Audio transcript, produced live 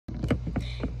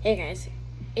Hey guys,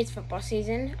 it's football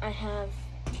season. I have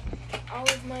all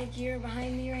of my gear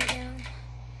behind me right now.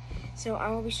 So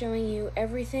I will be showing you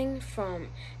everything from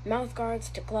mouth guards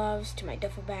to gloves to my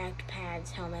duffel bag to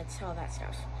pads, helmets, all that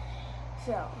stuff.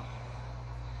 So,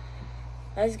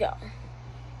 let's go.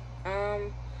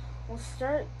 We'll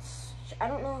start, I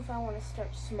don't know if I want to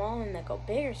start small and then go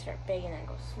big or start big and then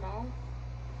go small.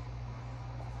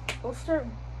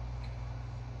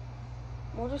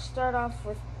 We'll just start off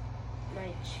with my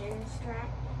chin strap.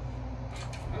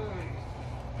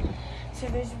 So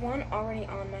there's one already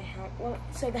on my helmet. Well,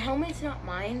 so the helmet's not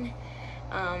mine.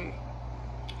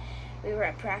 We were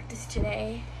at practice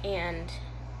today, and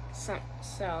so it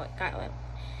got like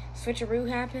switcheroo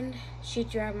happened. She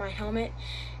grabbed my helmet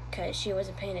because she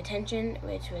wasn't paying attention,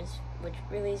 which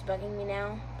really is bugging me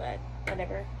now. But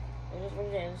whatever, it is what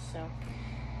it is. So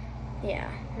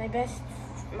yeah, my best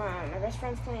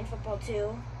friend's playing football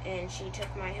too, and she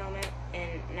took my helmet,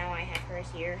 and now I have hers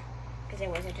here because I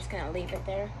wasn't just gonna leave it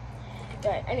there.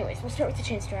 But anyways, we'll start with the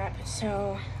chin strap.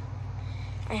 So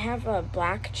I have a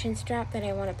black chin strap that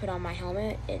I want to put on my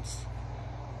helmet. It's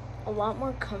a lot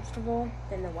more comfortable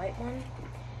than the white one.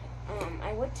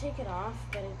 I would take it off,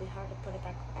 but it'd be hard to put it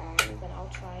back on, but I'll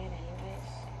try it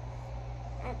anyways.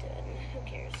 I'll do it. Who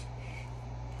cares?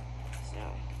 So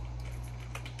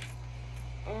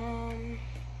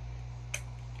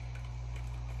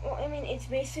well, I mean, it's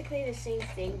basically the same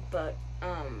thing, but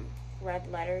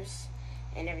red letters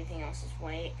and everything else is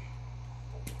white.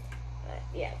 But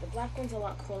yeah, the black one's a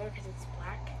lot cooler because it's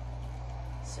black.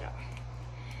 So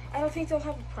I don't think they'll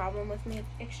have a problem with me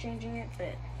exchanging it,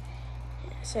 but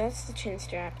yeah. So that's the chin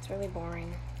strap. It's really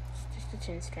boring. It's just a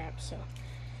chin strap. So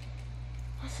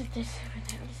I'll set this over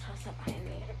there. I'll just toss that behind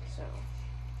me. So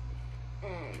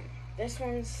this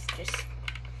one's just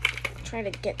try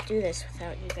to get through this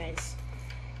without you guys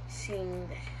seeing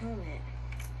the helmet,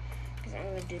 because I'm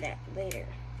going to do that later.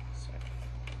 So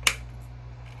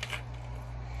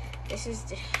this is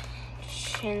the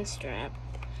chin strap.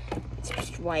 It's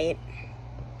just white.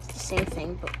 It's the same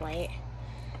thing but white.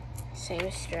 Same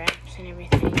straps and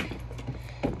everything.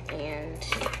 And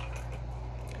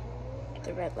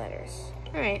the red letters.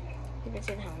 Alright, you can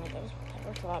see the helmet. That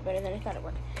worked a lot better than I thought it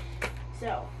would.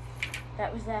 So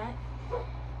that was that.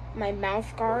 My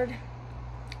mouth guard.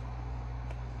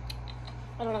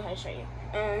 I don't know how to show you.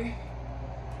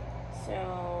 So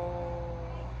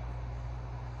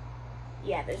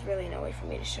yeah, there's really no way for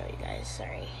me to show you guys.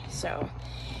 Sorry. So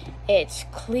it's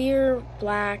clear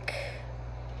black,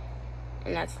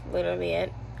 and that's literally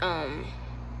it.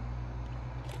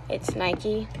 It's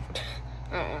Nike.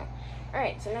 I don't know. All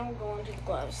right, so now we'll go on to the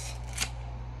gloves.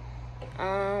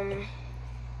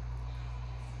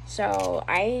 So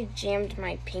I jammed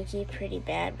my pinky pretty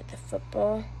bad with the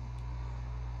football.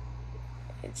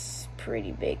 It's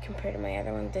pretty big compared to my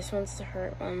other one. This one's the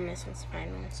hurt one, this one's the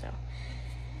fine one. So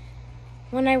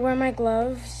when I wear my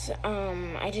gloves,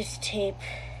 I just tape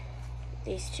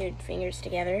these two fingers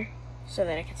together so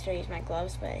that I can still use my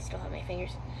gloves, but I still have my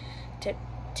fingers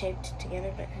taped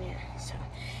together. But yeah, so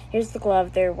here's the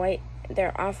glove. They're white.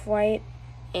 They're off-white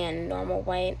and normal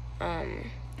white.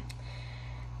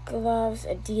 Gloves,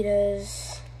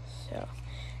 Adidas. So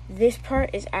this part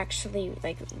is actually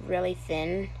like really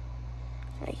thin.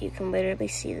 Like you can literally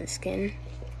see the skin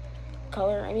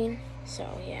color, I mean.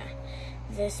 So yeah,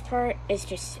 this part is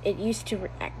just, it used to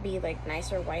be like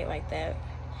nicer white like that,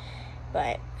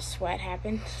 but sweat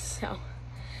happened, so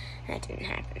that didn't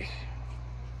happen.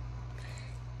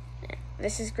 Yeah.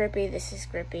 This is grippy, that's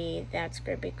grippy,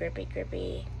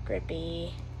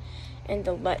 and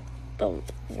the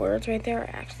words right there are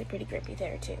actually pretty grippy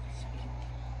there too. So,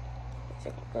 it's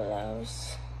like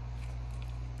gloves.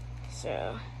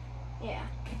 So yeah.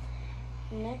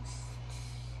 Next,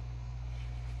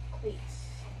 cleats.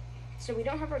 So we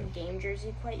don't have our game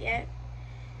jersey quite yet.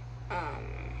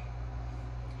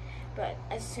 But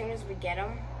as soon as we get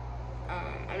them,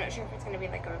 I'm not sure if it's going to be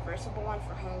like a reversible one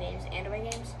for home games and away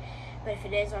games. But if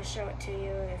it is, I'll show it to you.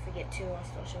 If we get two, I'll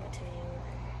still show it to you.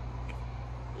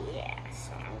 Yeah,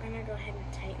 so I'm going to go ahead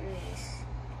and tighten these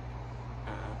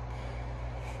up.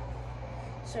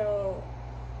 So,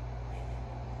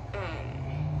 I don't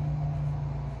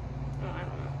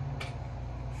know.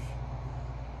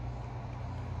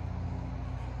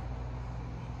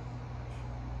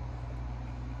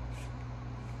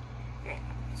 Alright,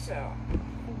 so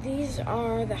these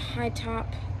are the high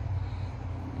top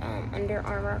Under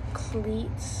Armour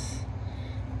cleats.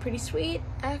 Pretty sweet,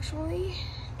 actually.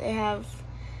 They have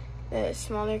the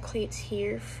smaller cleats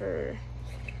here for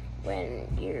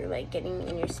when you're like getting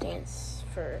in your stance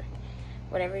for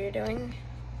whatever you're doing.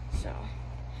 So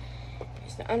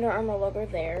there's the Under Armour logo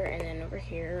there, and then over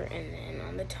here, and then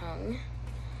on the tongue.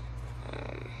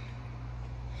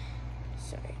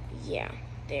 So yeah,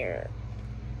 they're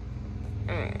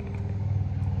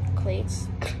cleats.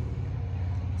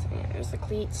 So yeah, there's the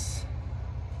cleats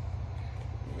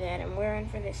that I'm wearing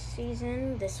for this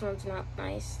season. This one's not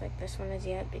nice like this one is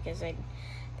yet because it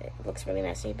looks really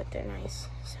messy, but they're nice.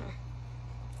 So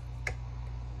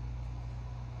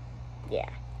yeah,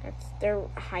 they're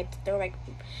high. They're like,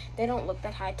 they don't look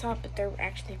that high top, but they're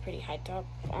actually pretty high top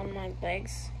on my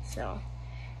legs. So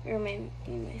or my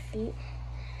feet.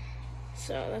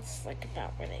 So that's like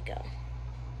about where they go.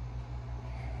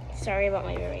 Sorry about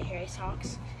my very hairy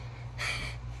socks.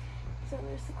 So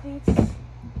there's the cleats.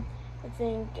 I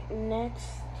think next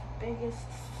biggest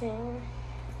thing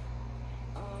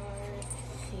are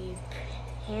the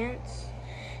pants.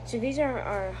 So these are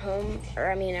our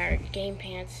our game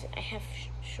pants. I have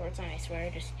shorts on, I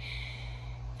swear,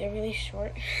 they're really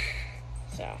short.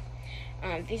 So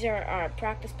these are our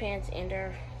practice pants and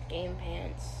our game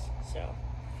pants. So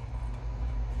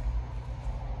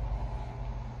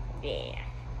yeah,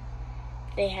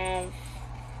 they have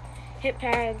hip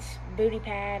pads, booty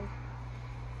pad,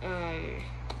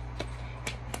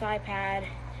 thigh pad,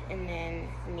 and then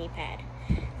knee pad.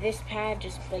 This pad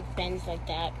just like bends like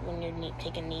that when you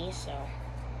take a knee. So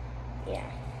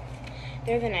yeah,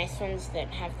 they're the nice ones that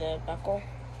have the buckle,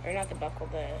 or not the buckle,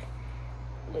 the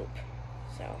loop.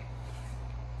 So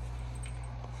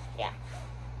yeah,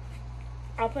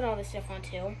 I'll put all this stuff on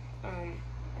too in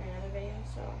another video.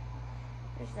 So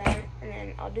there's that, and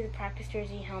then I'll do the practice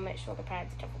jersey, helmet, shoulder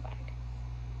pads, duffel bag.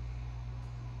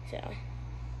 So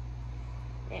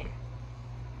yeah,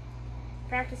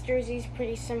 practice jersey is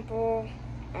pretty simple.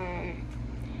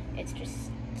 It's just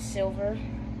silver.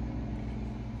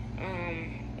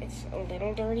 It's a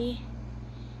little dirty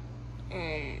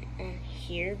on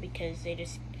here because they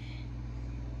just,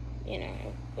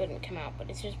 it wouldn't come out, but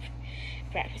it's just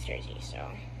practice jersey.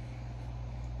 So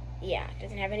yeah, it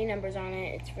doesn't have any numbers on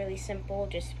it. It's really simple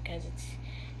just because it's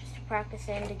just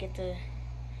practicing to get the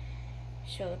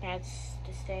shoulder pads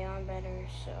to stay on better.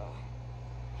 So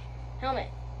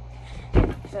helmet.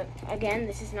 So again,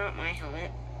 this is not my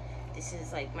helmet. This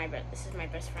is like my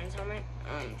best friend's helmet.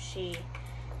 She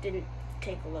didn't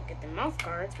take a look at the mouth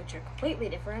guards, which are completely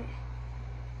different.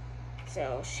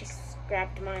 So she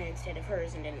grabbed mine instead of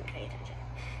hers and didn't pay attention.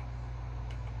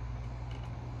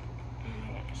 Oh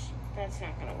my gosh, that's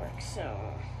not gonna work. So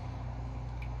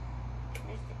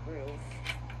there's the groove.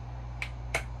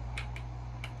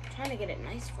 I'm trying to get it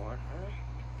nice for her.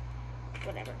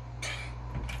 Whatever.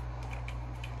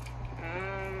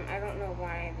 I don't know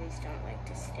why these don't like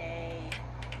to stay.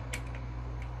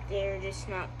 They're just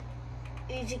not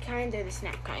easy kind, they're the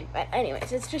snap kind. But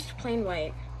anyways, it's just plain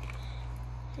white.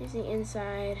 Here's the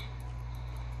inside.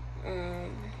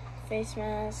 Face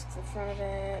mask, the front of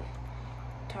it,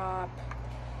 top,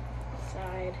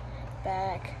 side,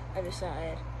 back, other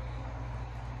side,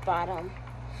 bottom.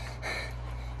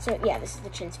 So yeah, this is the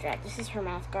chin strap. This is her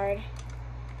mouth guard.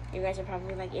 You guys are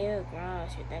probably like, ew,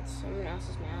 gross, that's someone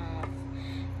else's mouth.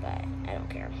 But I don't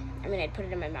care. I mean, I'd put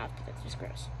it in my mouth, but that's just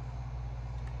gross.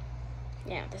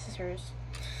 Yeah, this is hers.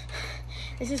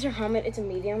 This is her helmet. It's a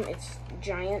medium. It's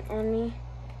giant on me.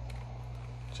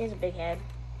 She has a big head.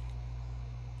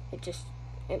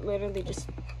 It literally just...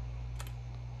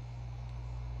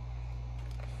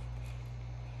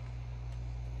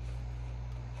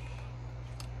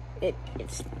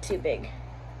 It's too big.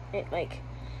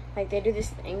 Like they do this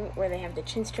thing where they have the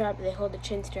chin strap, they hold the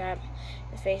chin strap,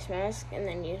 the face mask, and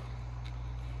then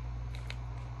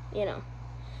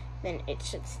then it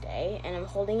should stay. And I'm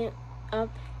holding it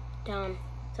up, down,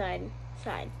 side,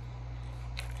 side.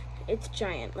 It's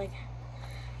giant. Like,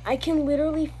 I can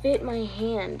literally fit my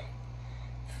hand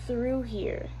through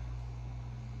here.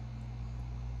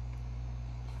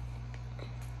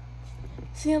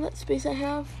 See how much space I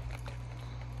have?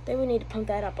 They would need to pump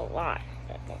that up a lot.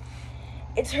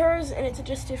 It's hers, and it's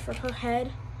adjusted for her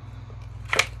head.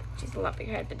 She's a lot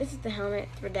bigger head, but this is the helmet.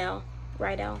 Rydell.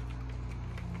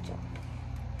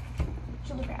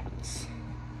 Shoulder pads.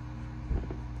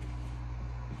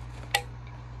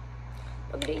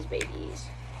 Look at these babies.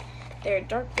 They're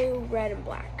dark blue, red, and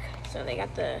black. So they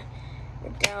got the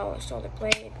Rydell shoulder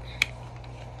plate,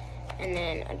 and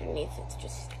then underneath it's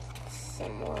just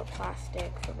some more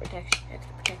plastic for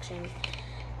extra protection.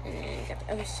 And then you got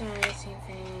the other side, same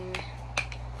thing.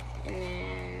 And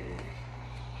then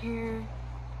here,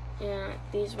 yeah,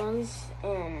 these ones,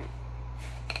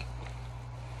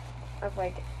 I've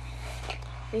like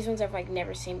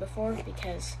never seen before,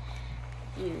 because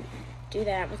you do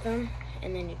that with them,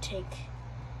 and then you take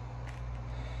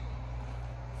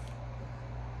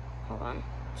hold on,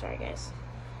 sorry guys.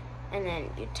 And then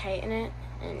you tighten it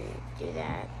and do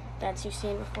that. That's you've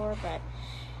seen before, but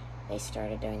they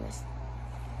started doing this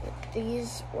with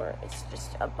these, where it's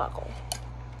just a buckle.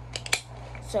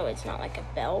 So it's not like a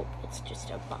belt, it's just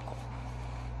a buckle.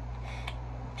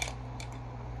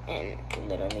 And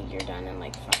literally you're done in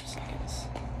like 5 seconds.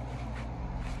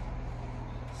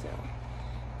 So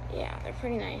yeah, they're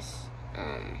pretty nice.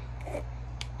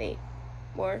 They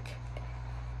work.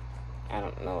 I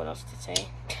don't know what else to say.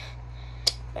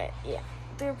 But yeah,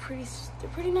 they're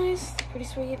pretty nice, pretty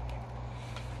sweet.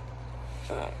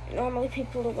 Normally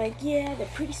people are like, yeah, they're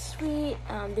pretty sweet,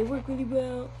 they work really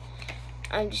well.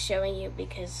 I'm just showing you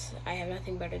because I have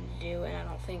nothing better to do, and I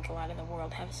don't think a lot of the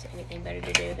world has anything better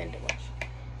to do than to watch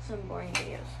some boring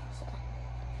videos. So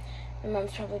my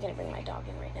mom's probably gonna bring my dog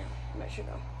in right now. I'm not sure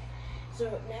though.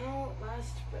 So now,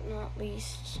 last but not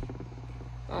least,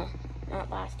 well, not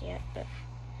last yet, but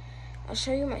I'll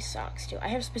show you my socks too. I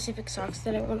have specific socks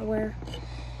that I want to wear,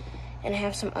 and I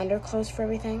have some underclothes for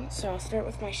everything. So I'll start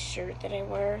with my shirt that I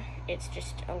wear. It's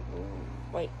just a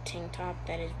white tank top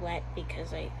that is wet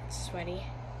because it's sweaty.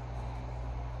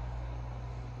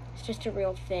 It's just a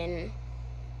real thin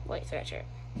white sweatshirt.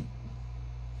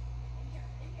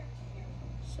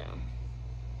 So,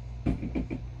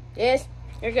 yes,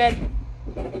 you're good.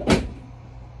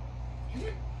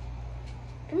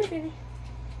 Come here, baby.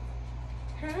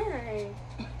 Hi.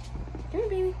 Come here,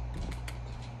 baby.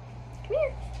 Come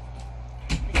here.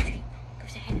 Go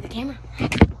say hi to the camera.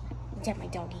 Look at my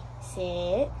doggy.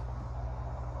 Sit.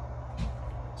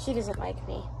 She doesn't like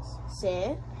me.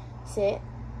 Sit. Sit.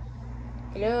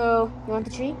 Hello. You want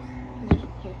the treat?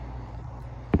 Here.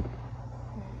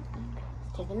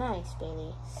 Take a nice,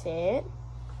 Bailey. Sit.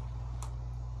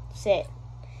 Sit.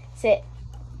 Sit.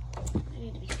 I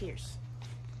need to be fierce.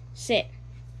 Sit.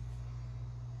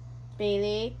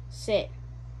 Bailey, sit.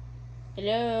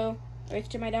 Hello. Where's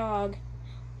to my dog?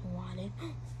 I want it.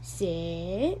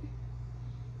 Sit.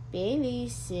 Bailey,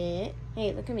 sit.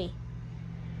 Hey, look at me.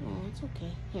 Oh, it's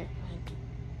okay. Here.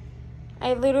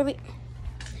 I literally...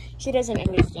 She doesn't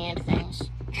understand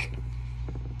things.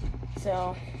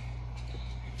 So,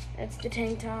 that's the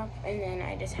tank top. And then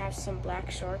I just have some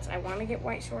black shorts. I want to get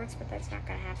white shorts, but that's not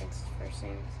going to happen first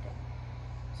thing.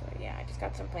 So, yeah, I just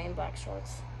got some plain black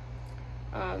shorts.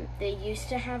 They used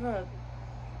to have a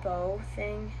bow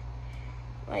thing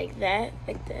like that,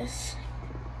 like this.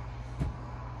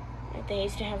 Like they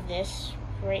used to have this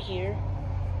right here,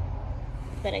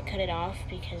 but I cut it off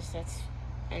because that's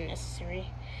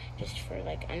unnecessary, just for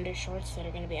like undershorts that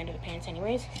are going to be under the pants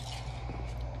anyways.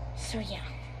 So yeah,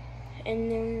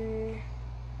 and then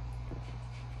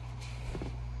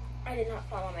I did not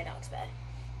follow my dog's bed,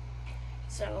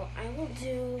 so I will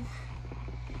do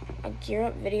a gear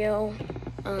up video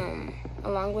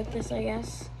along with this, I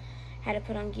guess. How to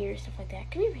put on gear, stuff like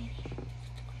that. Come here, baby.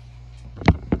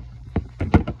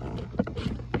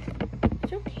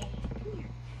 It's okay. Come here.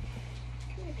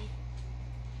 Come here, baby.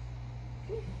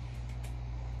 Come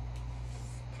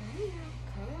here.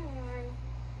 Come on.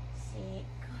 Sit.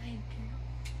 Go ahead, girl.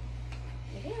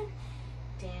 Lay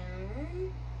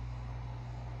down.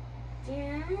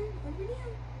 Down. Over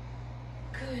down.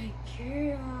 Good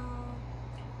girl.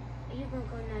 You're gonna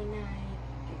go night-night.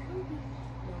 Get comfy.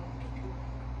 No, get comfy.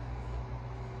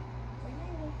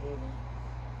 Night-night, baby.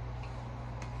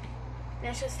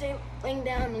 Now she'll stay laying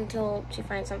down until she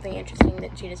finds something interesting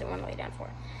that she doesn't want to lay down for.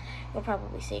 You'll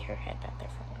probably see her head back there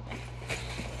for a little bit.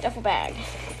 Duffel bag.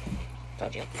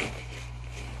 Told you.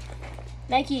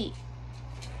 Nike.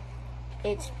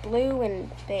 It's blue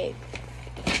and big.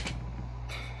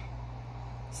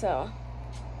 So,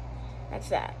 that's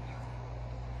that.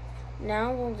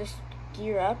 Now we'll just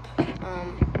gear up.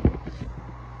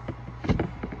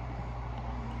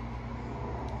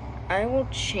 I will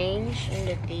change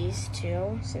into these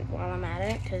too while I'm at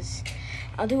it, because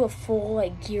I'll do a full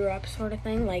like gear up sort of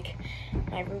thing, like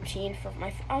my routine for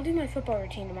I'll do my football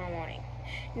routine tomorrow morning.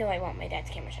 No, I won't. My dad's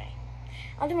camera shy.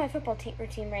 I'll do my football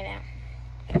routine right now.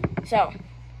 So,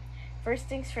 first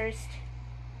things first,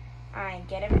 I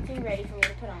get everything ready for me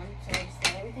to put on. So I just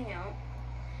get everything out.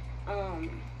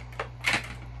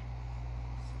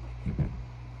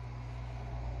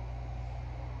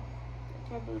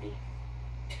 My booty.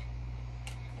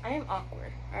 I am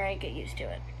awkward. Alright, get used to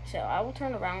it. So I will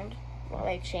turn around while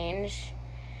I change,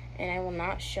 and I will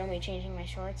not show me changing my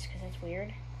shorts because that's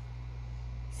weird.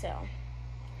 So,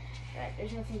 but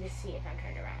there's nothing to see if I'm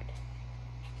turned around.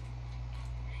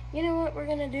 You know what we're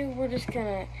gonna do? We're just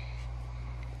gonna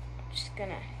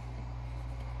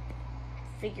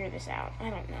figure this out. I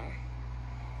don't know.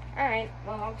 Alright,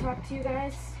 well, I'll talk to you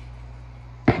guys.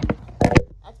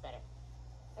 That's better.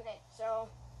 Okay.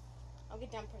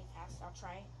 get done pretty fast. I'll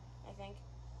try, I think.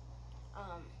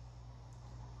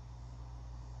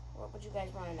 What would you guys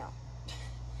want to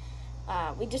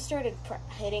know? We just started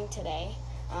hitting today.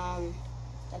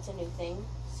 That's a new thing,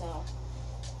 so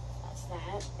that's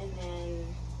that. And then,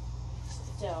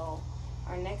 so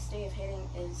our next day of hitting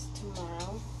is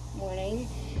tomorrow morning,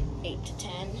 8 to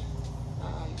 10.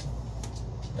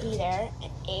 Be there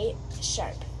at 8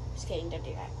 sharp. Skating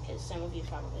WI, because some of you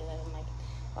probably live in like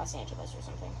Los Angeles or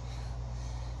something.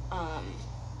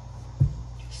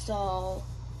 So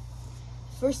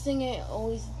first thing I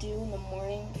always do in the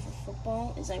morning for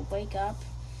football is I wake up.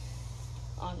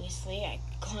 Obviously, I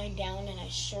climb down and I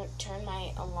turn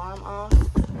my alarm off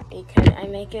because I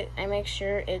make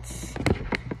sure it's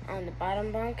on the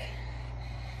bottom bunk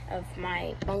of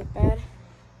my bunk bed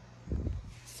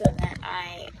so that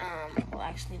I will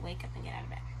actually wake up and get out of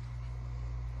bed.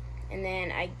 And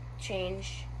then I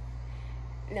change.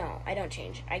 No, I don't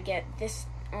change. I get this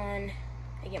on.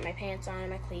 I get my pants on and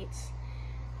my cleats.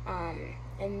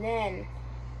 And then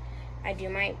I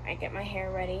get my hair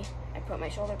ready. I put my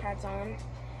shoulder pads on.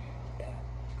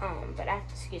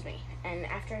 And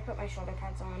after I put my shoulder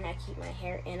pads on, I keep my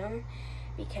hair in them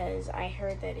because I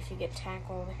heard that if you get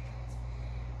tackled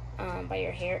by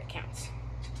your hair, it counts.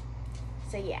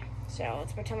 So yeah. So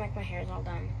let's pretend like my hair is all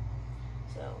done.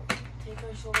 So take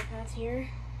my shoulder pads here,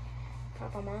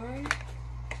 pop them on,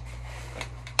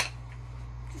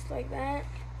 just like that.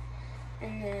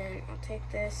 And then I'll take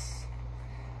this,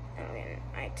 and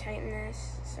I tighten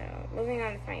this. So moving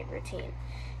on with my routine.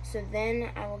 So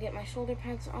then I will get my shoulder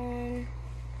pads on.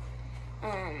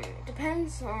 It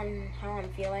depends on how I'm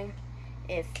feeling.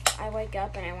 If I wake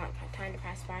up and I want time to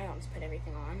pass by, I'll just put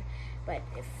everything on. But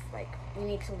if like we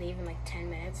need to leave in like 10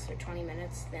 minutes or 20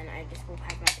 minutes, then I just will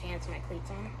have my pants and my cleats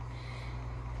on,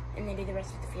 and then do the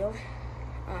rest of the field.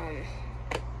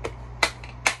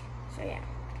 So yeah.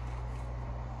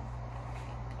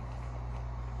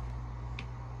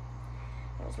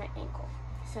 That was my ankle.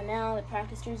 So now the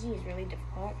practice jersey is really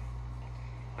difficult.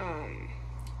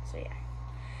 So yeah.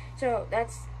 So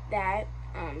that's that.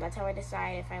 That's how I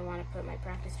decide if I want to put my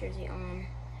practice jersey on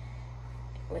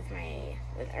or if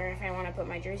I want to put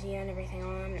my jersey and everything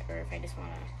on, or if I just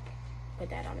want to put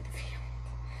that on at the field.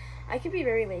 I could be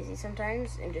very lazy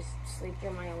sometimes and just sleep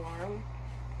through my alarm,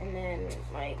 and then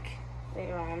like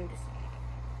later on just,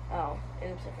 oh,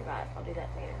 oops, I forgot. I'll do that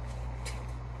later.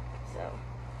 So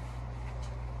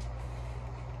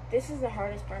this is the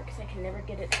hardest part because I can never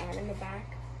get it on in the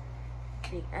back.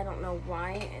 I don't know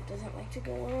why it doesn't like to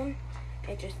go on.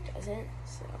 It just doesn't,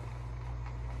 so.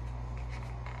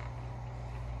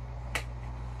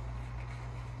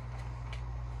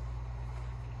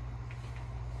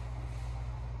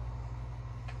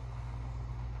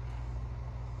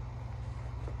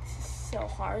 This is so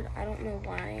hard. I don't know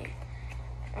why.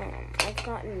 I've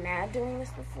gotten mad doing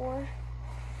this before.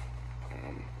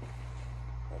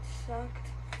 It sucked.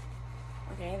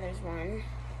 Okay, there's one.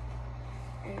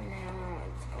 And now I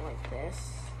just go like this.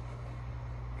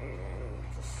 And then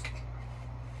just,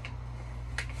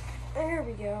 there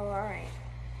we go. Alright.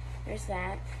 There's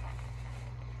that.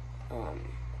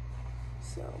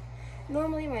 So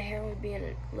normally my hair would be in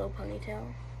a low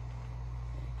ponytail.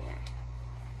 Yeah.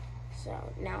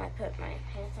 So now I put my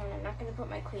pants on. I'm not going to put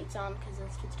my cleats on because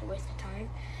that's just a waste of time.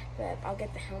 But I'll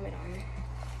get the helmet on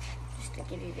just to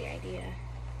give you the idea.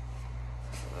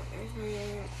 So there's my,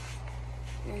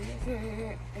 and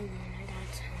then I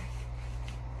got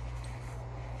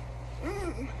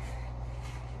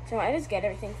So I just get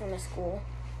everything from the school.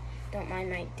 Don't mind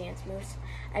my dance moves.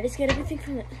 I just get everything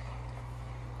from the,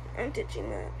 I'm ditching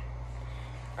that.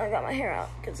 I got my hair out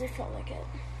because I felt like it.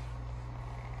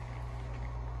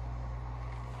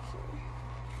 So,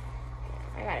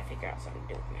 yeah, I gotta figure out something to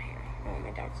do with my hair. Oh,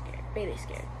 my dog's scared. Bailey's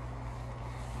scared.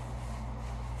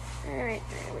 Alright,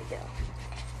 there we go.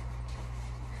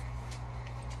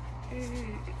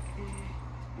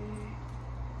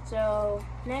 So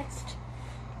next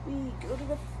we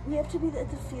have to be at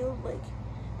the field like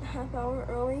a half hour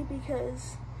early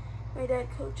because my dad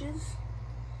coaches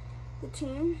the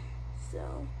team.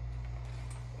 So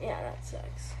yeah, that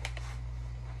sucks,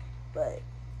 but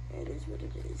it is what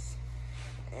it is.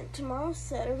 And tomorrow's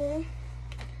Saturday.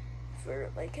 For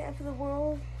like half of the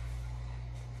world,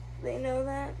 they know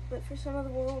that, but for some of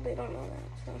the world, they don't know that.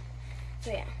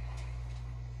 So yeah.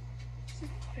 This is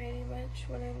pretty much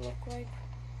what I look like.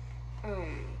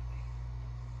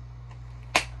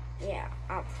 Yeah,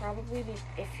 I'll probably be,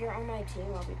 if you're on my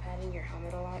team, I'll be patting your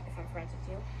helmet a lot if I'm friends with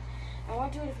you. I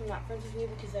won't do it if I'm not friends with you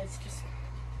because that's just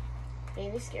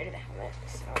being scared of the helmet.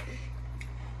 So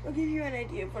I'll give you an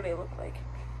idea of what I look like.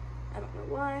 I don't know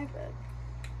why, but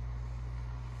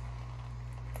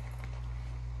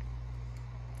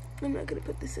I'm not gonna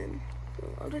put this in. So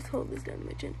I'll just hold this down to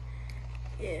my chin.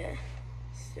 Yeah.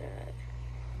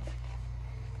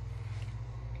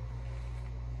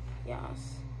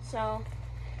 Yes. So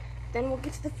then we'll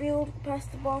get to the field, pass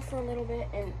the ball for a little bit,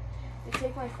 and we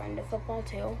take my friend to football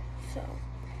too. So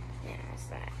yeah, that's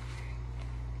that.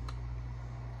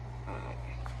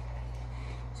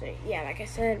 So yeah, like I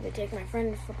said, we take my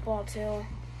friend to football too.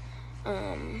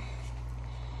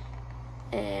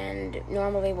 And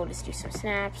normally we'll just do some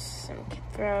snaps, some kick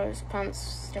throws, punts,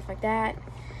 stuff like that.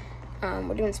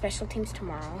 We're doing special teams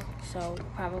tomorrow, so we'll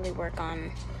probably work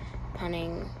on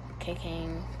punting,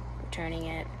 kicking, returning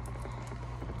it,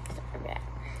 stuff like that.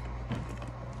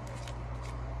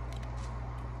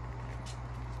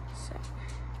 So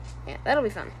yeah, that'll be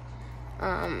fun.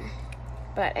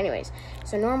 But anyways,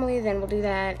 so normally then we'll do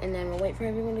that, and then we'll wait for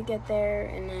everyone to get there,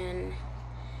 and then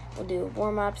we'll do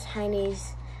warm-ups, high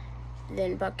knees,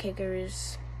 then butt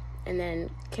kickers, and then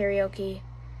karaoke.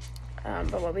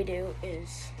 But what we do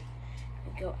is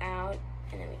we go out,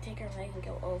 and then we take our leg and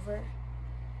go over.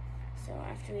 So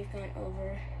after we've gone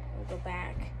over, we'll go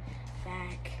back,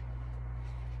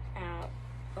 out,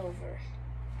 over.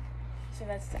 So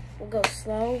that's that. We'll go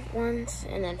slow once,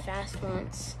 and then fast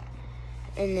once.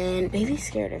 And then Bailey's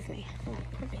scared of me. Oh,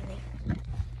 poor Bailey.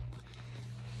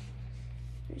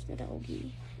 There's the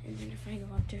doggy. And then if I go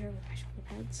up to her with my shoulder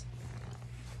pads,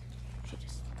 she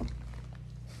just...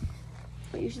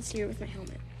 But you should see her with my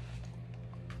helmet.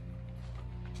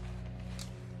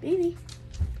 Baby.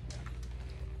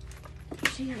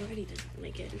 She already doesn't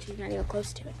like it, and she's not even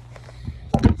close to it.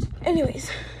 Anyways,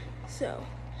 so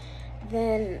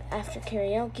then after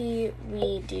karaoke,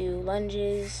 we do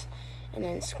lunges, and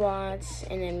then squats,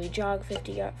 and then we jog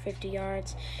 50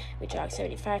 yards. We jog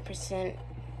 75%,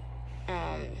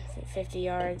 50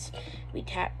 yards. We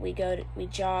jog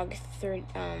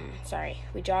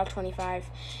 25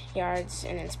 yards,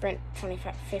 and then sprint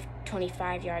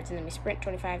 25 yards, and then we sprint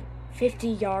 50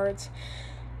 yards.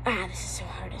 This is so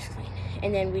hard to explain.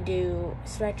 And then we do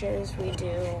stretches. We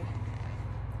do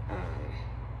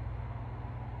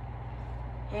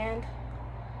hand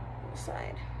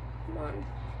side.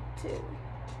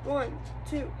 1,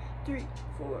 2, 3,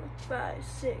 4, 5,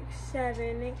 6,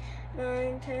 7, 8,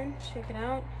 9, 10. Check it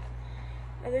out.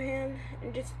 Other hand,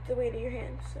 and just the weight of your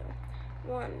hand. So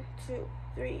 1, 2,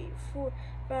 3, 4,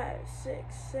 5,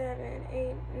 6, 7,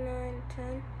 8, 9,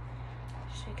 10.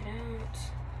 Check it out.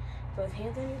 Both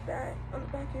hands on your back, on the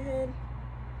back of your head.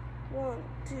 1,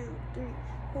 2, 3,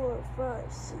 4,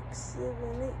 5, 6,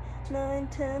 7, 8, 9,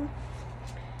 10.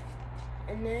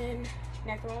 And then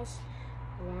neck rolls.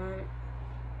 1,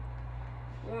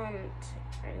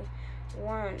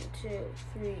 2,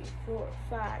 3, 4,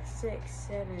 5, 6,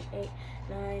 7, 8,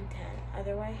 9, 10.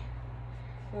 Other way.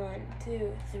 1,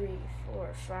 2, 3,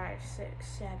 4, 5, 6,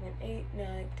 7, 8,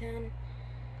 9, 10.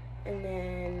 And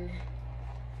then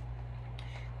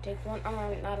take one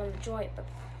arm, not on the joint, but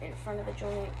in front of the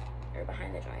joint or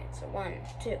behind the joint. So 1,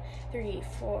 2, 3,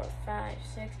 4, 5,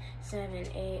 6, 7,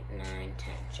 8, 9,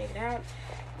 10. Shake it out.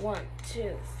 1,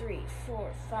 2, 3,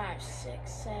 4, 5,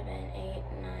 6, 7, 8,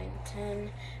 9,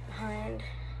 10.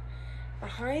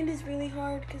 Behind is really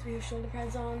hard because we have shoulder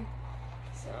pads on,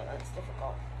 so that's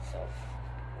difficult. So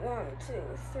 1, 2,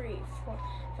 3, 4,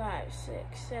 5, 6,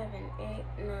 7, 8,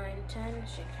 9, 10.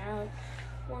 Shake it out.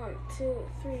 1, 2,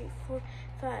 3, 4,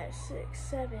 5, 6,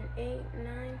 7, 8,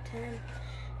 9, 10.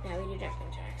 Now we do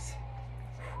jumping jacks.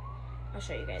 I'll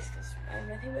show you guys because I have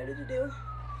nothing better to do.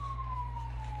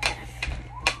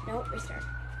 Nope, restart.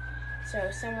 So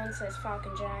someone says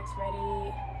Falcon Jacks,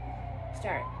 ready,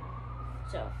 start.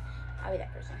 So I'll be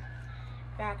that person.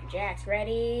 Falcon Jacks,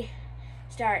 ready,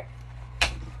 start.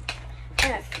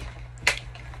 F,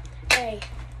 A,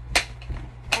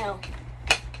 L,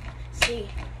 C,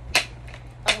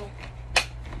 O,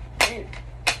 N,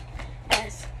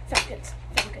 S, Falcons,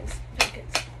 Falcons,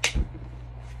 Falcons.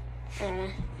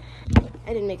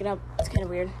 I didn't make it up. It's kind of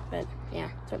weird, but yeah,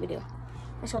 that's what we do.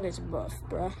 My shoulder's buff,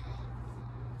 bruh.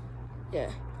 Yeah.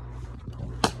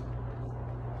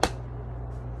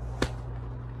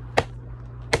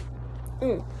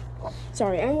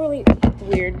 Sorry, I'm really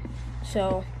weird.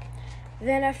 So,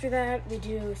 then after that, we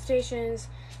do stations.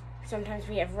 Sometimes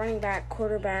we have running back,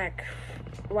 quarterback,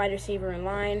 wide receiver, and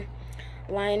lineman,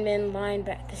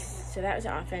 linebacker. So that was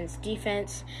offense,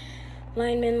 defense,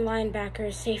 linemen,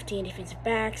 linebackers, safety, and defensive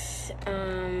backs.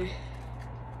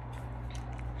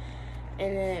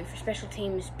 And then for special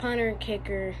teams, punter,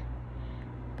 kicker,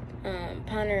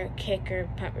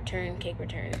 punt return, kick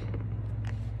return.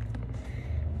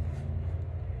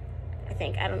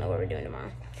 I don't know what we're doing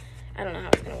tomorrow. I don't know how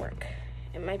it's going to work.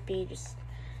 It might be just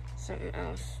something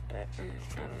else, but I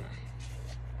don't know.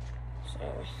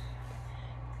 So,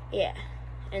 yeah.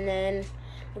 And then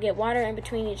we'll get water in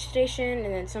between each station,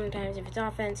 and then sometimes if it's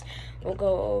offense, we'll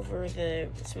go over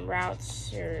some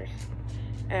routes or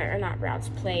not routes,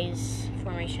 plays,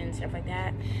 formations, stuff like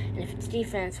that. And if it's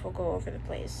defense, we'll go over the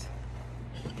plays.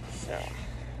 So,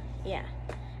 yeah.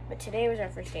 But today was our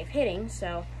first day of hitting,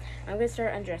 so I'm going to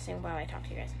start undressing while I talk to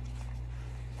you guys.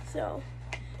 So,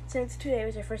 since today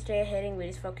was our first day of hitting, we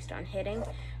just focused on hitting.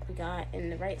 We got in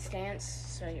the right stance,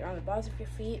 so you're on the balls of your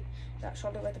feet, got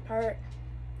shoulder width apart,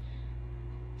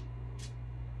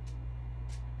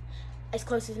 as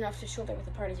close enough to shoulder width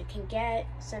apart as you can get,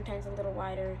 sometimes a little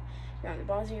wider. You're on the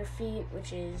balls of your feet,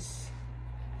 which is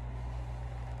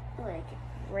like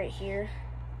right here.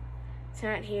 It's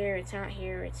not here, it's not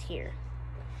here, it's here.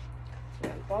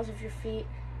 You're on the balls of your feet.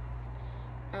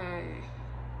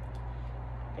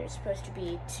 There's supposed to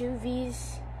be 2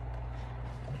 V's.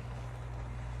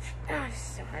 This is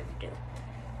so hard to do.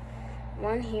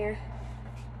 1 here,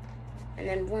 and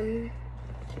then 1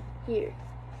 here.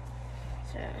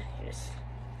 So you just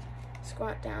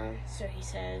squat down. So he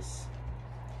says,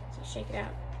 so shake it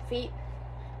out. Feet,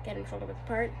 get them shoulder width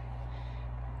apart,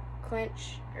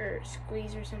 clench or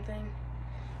squeeze or something,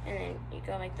 and then you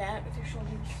go like that with your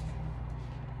shoulders.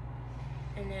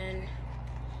 And then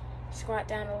squat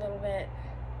down a little bit,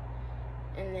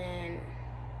 and then,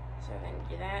 so then you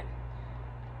do that.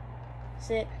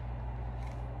 Sit,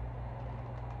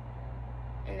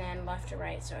 and then left to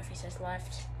right. So if he says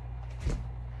left,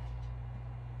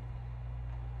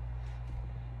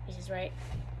 he says right,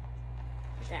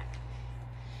 like that.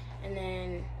 And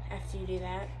then after you do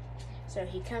that, so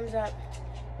he comes up,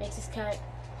 makes his cut,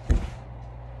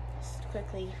 just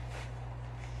quickly.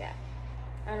 Yeah,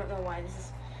 I don't know why this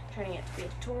is turning out to be a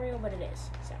tutorial, but it is.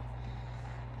 So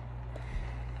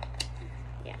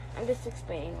yeah, I'm just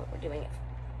explaining what we're doing.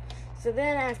 So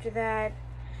then after that,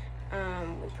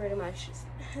 we pretty much just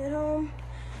head home.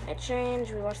 I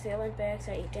change, we watch the Olympics,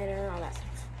 I eat dinner, all that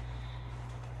stuff.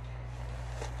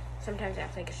 Sometimes I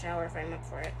have to take a shower if I'm up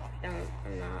for it. If I don't,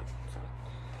 I'm not. So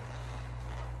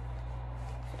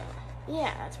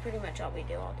yeah, that's pretty much all we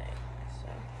do all day. So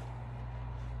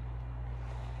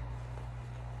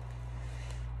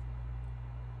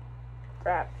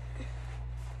crap.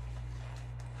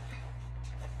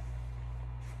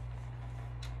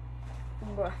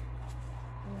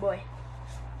 Boy.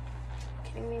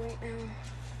 Kidding me right now?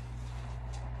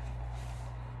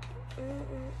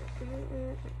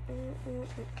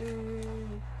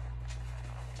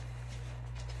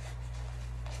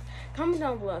 Comment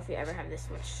down below if you ever have this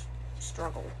much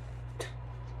struggle.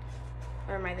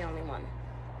 Or am I the only one?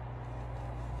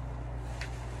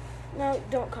 No,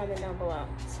 don't comment down below.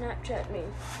 Snapchat me.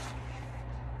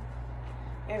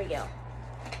 There we go.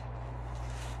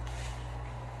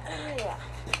 Yeah.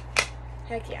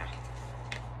 Heck yeah.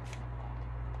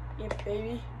 Yeah,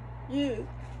 baby. Yeah.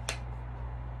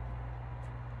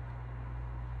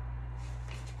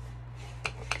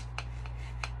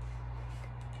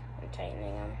 I'm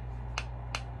tightening them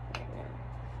right now.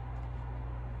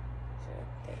 So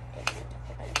they get in the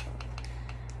duffel bag.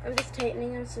 I'm just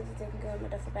tightening them so that they can go in my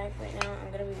duffel bag right now.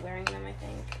 I'm going to be wearing them, I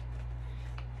think.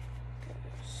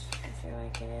 I feel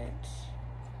like it.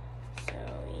 So,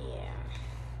 yeah.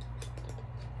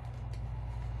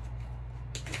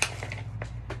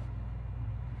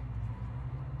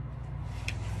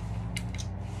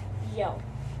 Yo,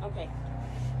 okay.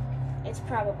 It's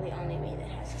probably only me that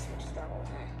has this much struggle,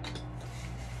 huh?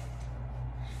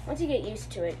 Once you get used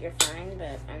to it, you're fine,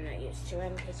 but I'm not used to it,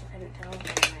 in case you couldn't tell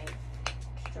by my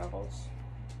struggles.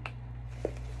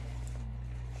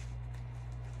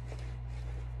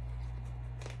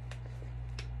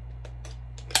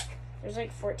 There's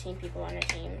like 14 people on a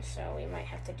team, so we might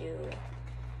have to do,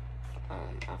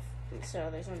 so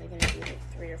there's only going to be like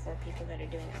 3 or 4 people that are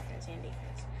doing offense and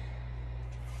defense.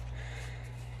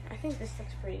 I think this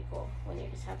looks pretty cool when you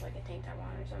just have like a tank top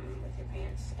on or something with your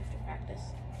pants after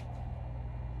practice.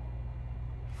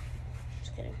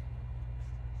 Just kidding.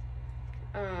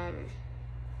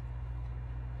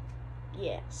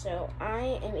 Yeah, so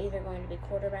I am either going to be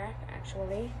quarterback,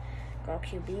 actually. Go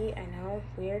QB, I know,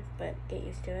 weird, but get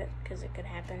used to it, because it could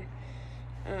happen.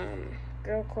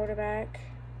 Girl quarterback,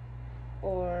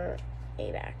 or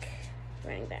A-back,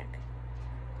 running back.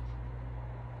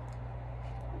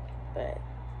 But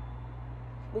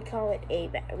we call it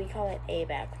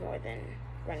A-back more than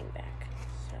running back.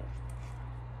 So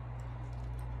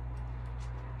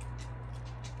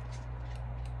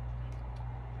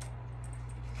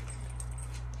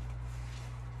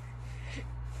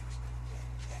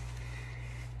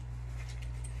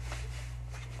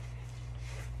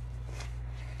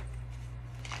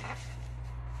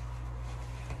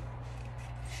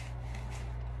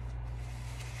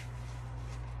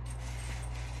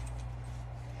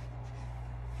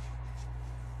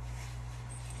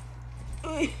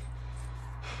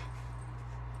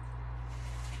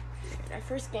Our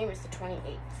first game is the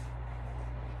 28th.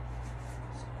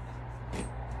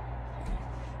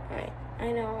 Alright,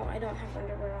 I know I don't have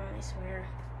underwear on, I swear.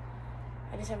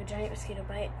 I just have a giant mosquito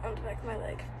bite on the back of my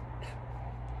leg.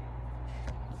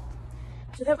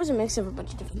 So that was a mix of a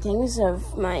bunch of different things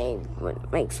of my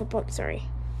football, sorry.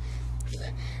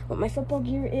 What my football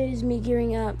gear is, me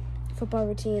gearing up, football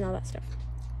routine, all that stuff.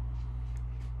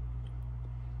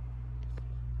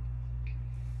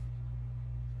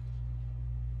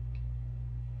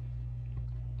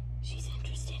 She's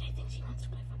interested. I think she wants to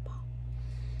play football.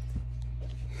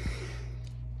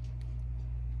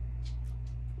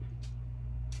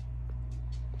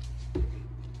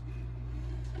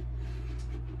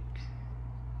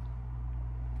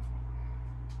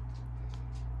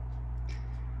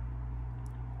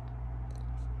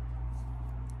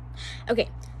 Okay,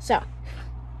 so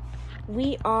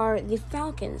we are the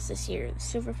Falcons this year, the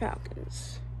Silver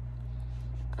Falcons.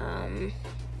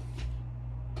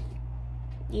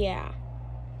 Yeah.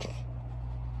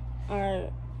 Ow,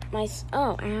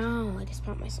 I just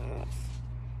popped myself off.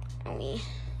 Owie.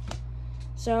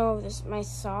 So, my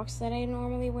socks that I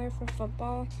normally wear for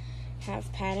football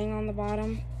have padding on the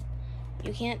bottom.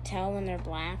 You can't tell when they're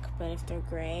black, but if they're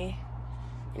gray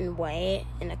and white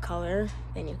in a color,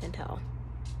 then you can tell.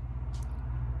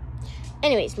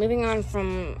 Anyways, moving on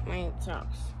from my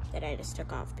socks that I just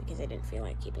took off because I didn't feel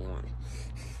like keeping them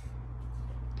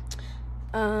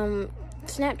on.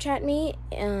 Snapchat me.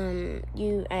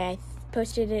 I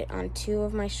posted it on 2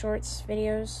 of my shorts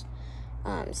videos.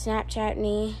 Snapchat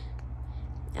me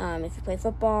if you play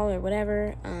football or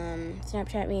whatever.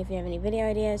 Snapchat me if you have any video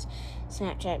ideas.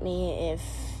 Snapchat me if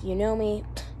you know me.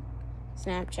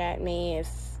 Snapchat me if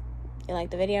you like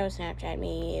the video. Snapchat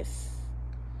me if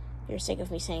you're sick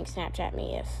of me saying Snapchat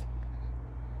me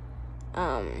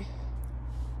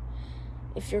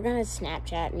if you're gonna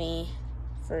Snapchat me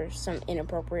for some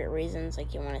inappropriate reasons,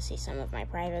 like you want to see some of my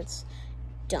privates,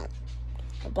 don't.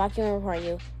 I'll block you and report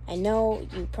you. I know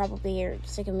you probably are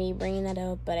sick of me bringing that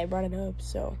up, but I brought it up,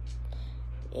 so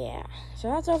yeah. So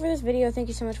that's all for this video. Thank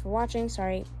you so much for watching.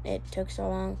 Sorry it took so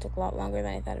long. It took a lot longer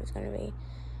than I thought it was going to be.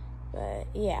 But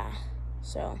yeah.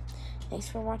 So thanks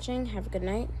for watching. Have a good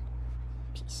night.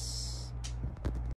 Peace.